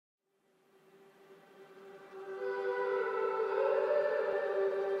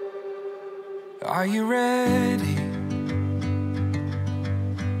Are you ready?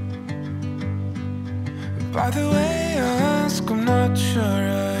 By the way I ask, I'm not sure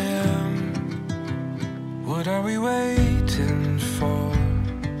I am. What are we waiting for?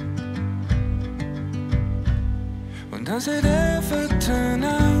 When does it ever turn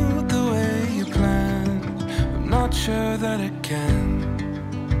out the way you planned? I'm not sure that it can.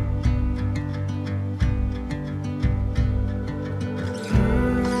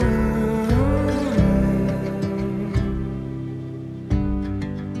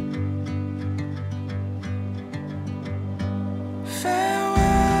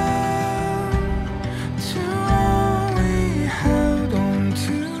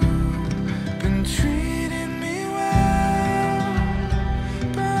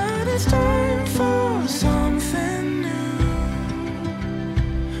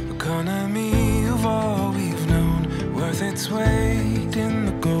 Economy of all we've known, worth its weight in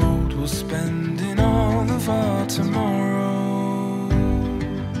the gold we'll spend in all of our tomorrow.